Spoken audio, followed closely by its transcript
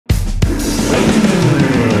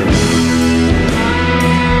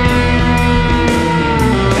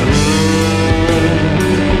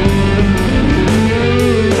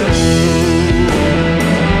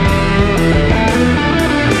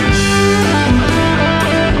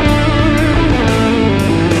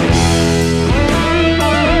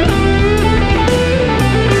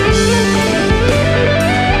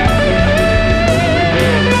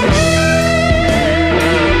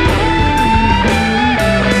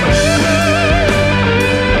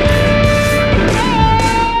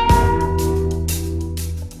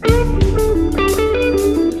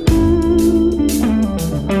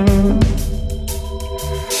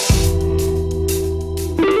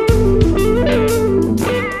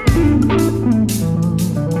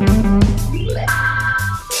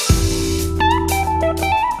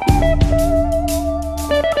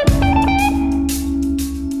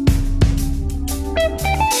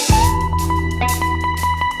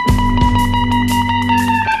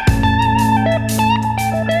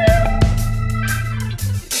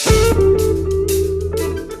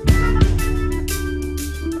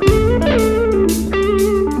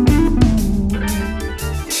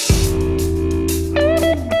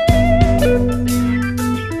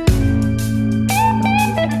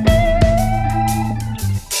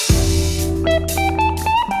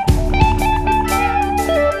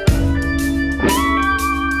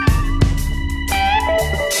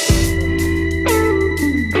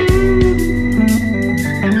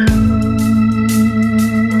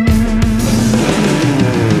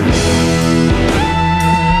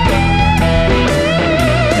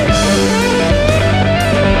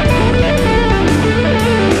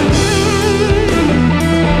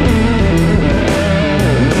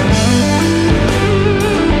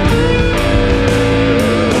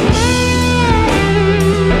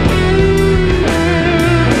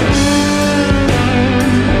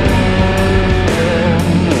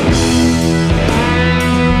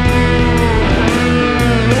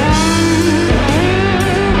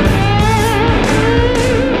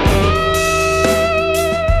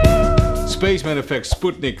Effects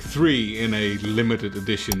Sputnik III in a limited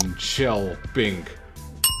edition shell pink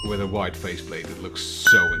with a white faceplate. It looks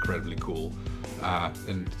so incredibly cool.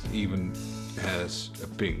 And it even has a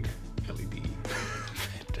pink LED.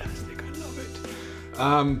 Fantastic, I love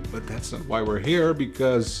it. But that's not why we're here,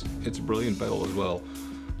 because it's a brilliant pedal as well.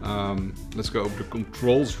 Let's go over the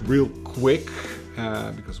controls real quick,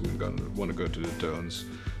 because we're gonna want to go to the tones.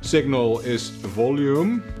 Signal is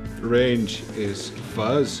volume, range is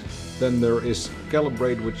fuzz, then there is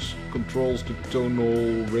calibrate, which controls the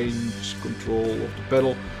tonal range control of the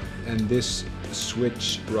pedal, and this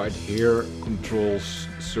switch right here controls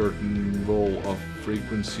certain roll of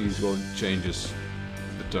frequencies. Well, it changes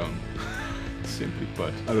the tone. Simply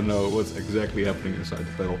put. I don't know what's exactly happening inside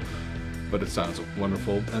the pedal, but it sounds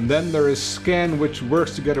wonderful. And then there is scan, which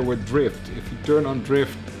works together with drift. If you turn on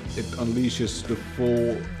drift, it unleashes the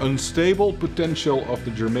full unstable potential of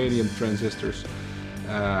the germanium transistors.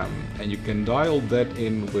 And you can dial that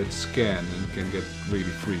in with scan, and it can get really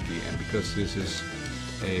freaky. And because this is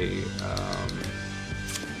a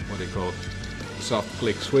what do you call it, soft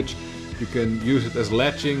click switch, you can use it as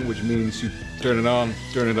latching, which means you turn it on,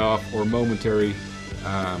 turn it off, or momentary.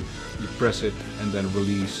 You press it and then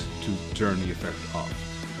release to turn the effect off.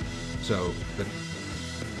 So that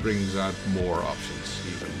brings out more options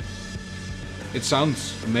even. It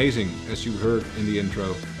sounds amazing, as you heard in the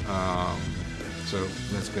intro. So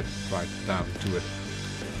let's get right down to it.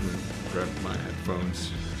 Grab my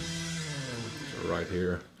headphones. So right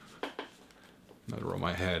here. Not around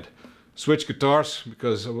my head. Switch guitars,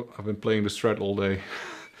 because I've been playing the Strat all day.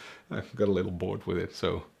 I got a little bored with it,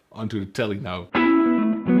 so onto the telly now.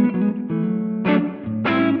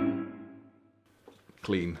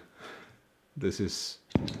 Clean. This is...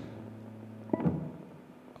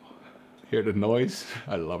 Hear the noise?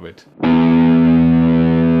 I love it.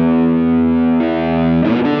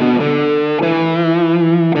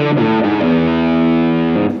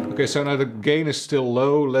 Okay, so now the gain is still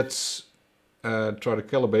low. Let's try to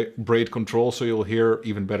calibrate control so you'll hear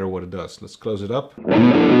even better what it does. Let's close it up.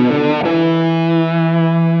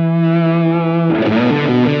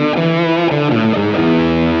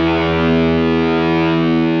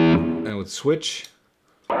 And with switch.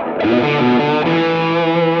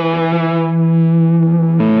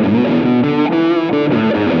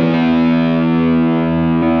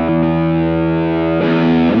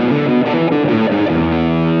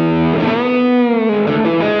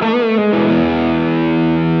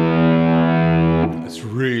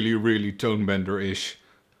 Really tone bender-ish.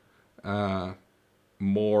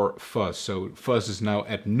 More fuzz. So fuzz is now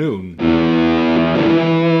at noon.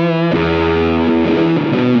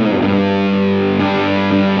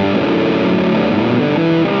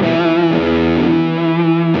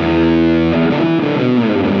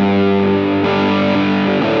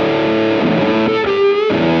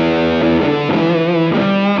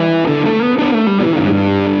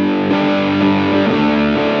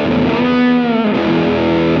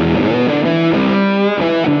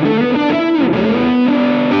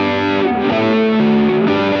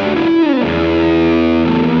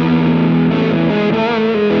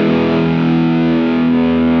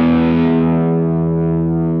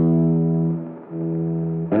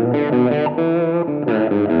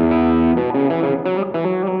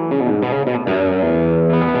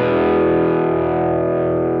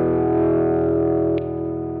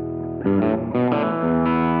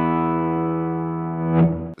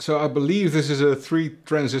 So I believe this is a 3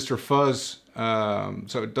 transistor fuzz,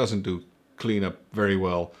 so it doesn't do cleanup very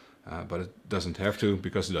well, but it doesn't have to,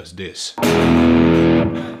 because it does this.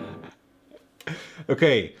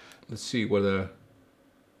 Okay, let's see what the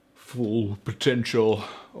full potential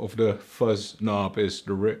of the fuzz knob is,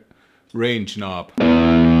 the range knob.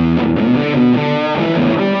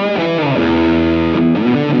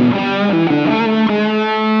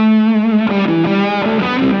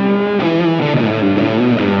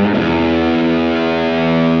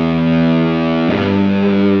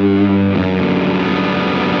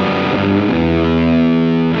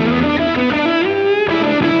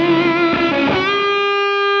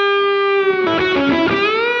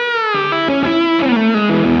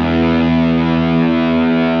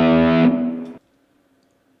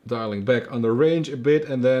 Dialing back on the range a bit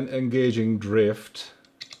and then engaging drift.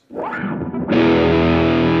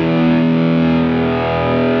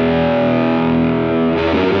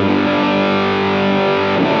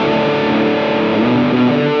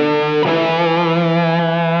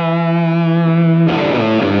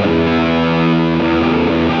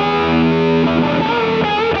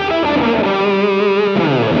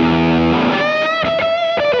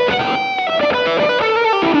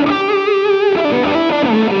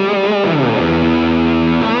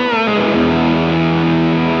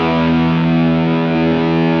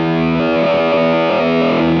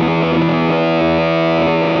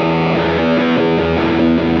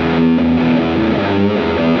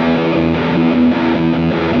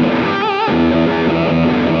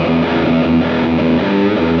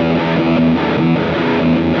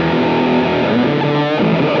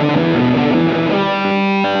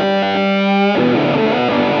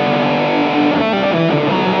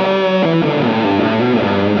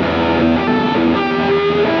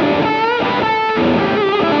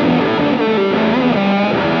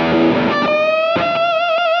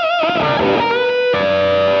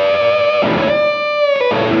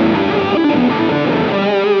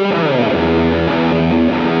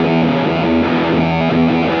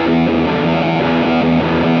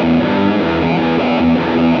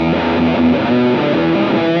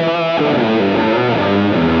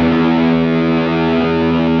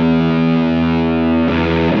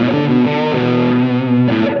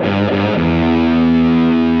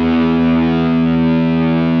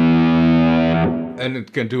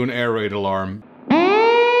 it can do an air raid alarm.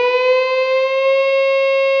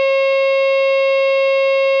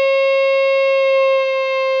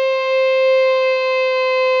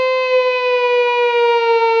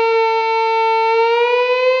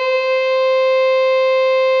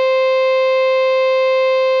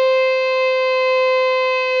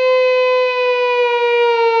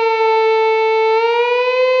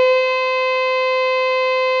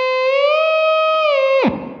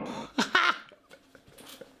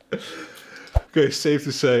 Okay, safe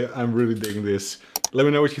to say, I'm really digging this. Let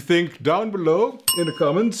me know what you think down below in the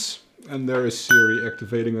comments. And there is Siri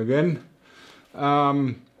activating again.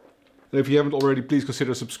 And if you haven't already, please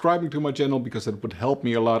consider subscribing to my channel because that would help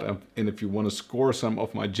me a lot. And if you want to score some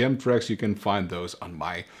of my gem tracks, you can find those on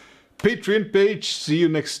my Patreon page. See you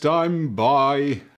next time. Bye.